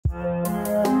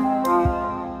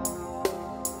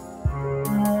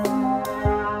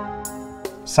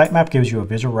Sitemap gives you a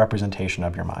visual representation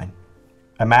of your mine.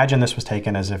 Imagine this was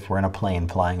taken as if we're in a plane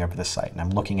flying over the site and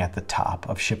I'm looking at the top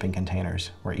of shipping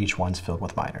containers where each one's filled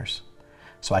with miners.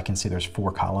 So I can see there's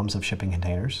 4 columns of shipping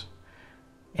containers,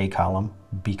 A column,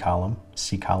 B column,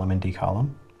 C column, and D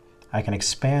column. I can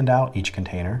expand out each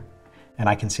container and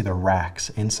I can see the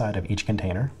racks inside of each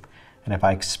container. And if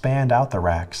I expand out the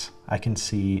racks, I can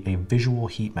see a visual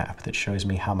heat map that shows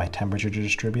me how my temperatures are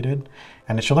distributed.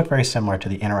 And it should look very similar to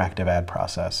the interactive ad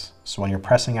process. So when you're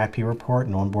pressing IP report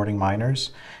and onboarding miners,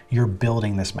 you're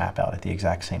building this map out at the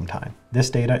exact same time.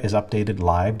 This data is updated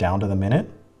live down to the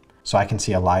minute. So I can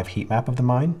see a live heat map of the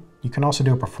mine. You can also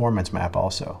do a performance map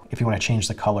also, if you want to change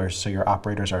the colors so your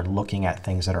operators are looking at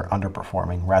things that are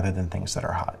underperforming rather than things that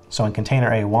are hot. So in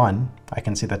container A1, I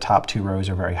can see the top 2 rows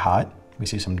are very hot. We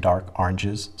see some dark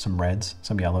oranges, some reds,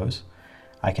 some yellows.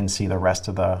 I can see the rest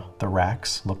of the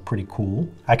racks look pretty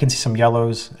cool. I can see some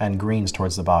yellows and greens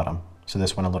towards the bottom. So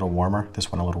this one a little warmer,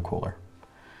 this one a little cooler.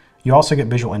 You also get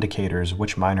visual indicators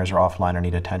which miners are offline or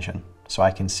need attention. So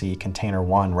I can see container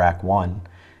 1, rack 1,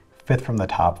 5th from the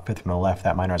top, 5th from the left,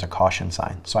 that miner has a caution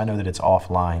sign. So I know that it's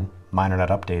offline, miner not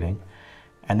updating.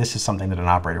 And this is something that an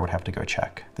operator would have to go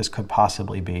check. This could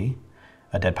possibly be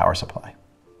a dead power supply.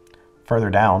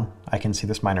 Further down, I can see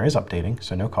this miner is updating,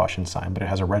 so no caution sign, but it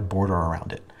has a red border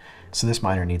around it. So this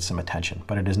miner needs some attention,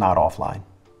 but it is not offline.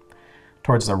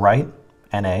 Towards the right,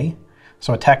 NA,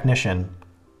 so a technician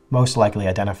most likely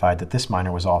identified that this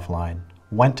miner was offline,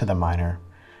 went to the miner,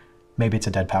 maybe it's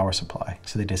a dead power supply,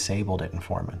 so they disabled it in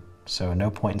Foreman. So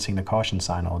no point in seeing the caution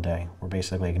sign all day. We're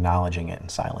basically acknowledging it and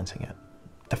silencing it.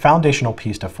 The foundational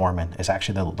piece to Foreman is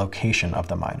actually the location of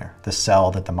the miner, the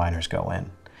cell that the miners go in,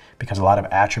 because a lot of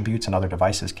attributes and other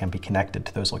devices can be connected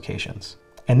to those locations.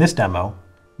 In this demo,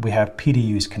 we have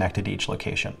PDUs connected to each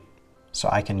location. So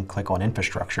I can click on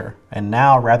infrastructure, and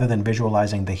now rather than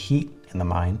visualizing the heat in the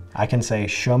mine, I can say,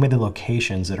 show me the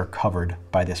locations that are covered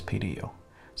by this PDU.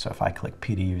 So if I click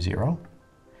PDU 0,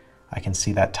 I can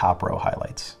see that top row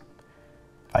highlights.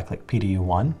 If I click PDU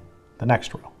 1, the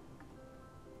next row.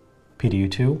 PDU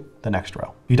 2, the next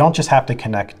row. You don't just have to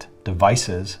connect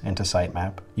devices into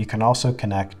sitemap, you can also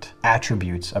connect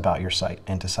attributes about your site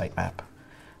into sitemap.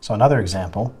 So another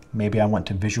example, maybe I want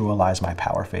to visualize my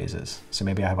power phases. So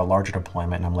maybe I have a larger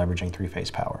deployment and I'm leveraging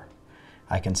 3-phase power.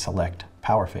 I can select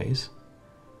power phase,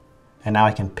 and now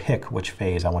I can pick which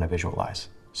phase I want to visualize.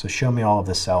 So show me all of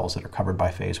the cells that are covered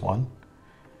by phase 1.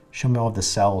 Show me all of the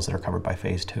cells that are covered by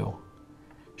phase 2.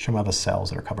 Show me all the cells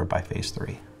that are covered by phase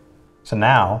 3. So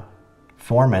now,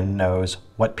 Foreman knows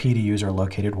what PDUs are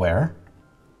located where.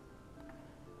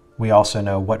 We also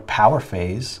know what power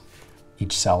phase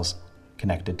each cell's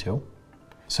connected to.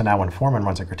 So now when Foreman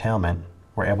runs a curtailment,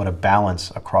 we're able to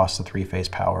balance across the 3-phase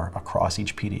power across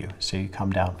each PDU. So you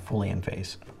come down fully in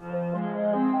phase.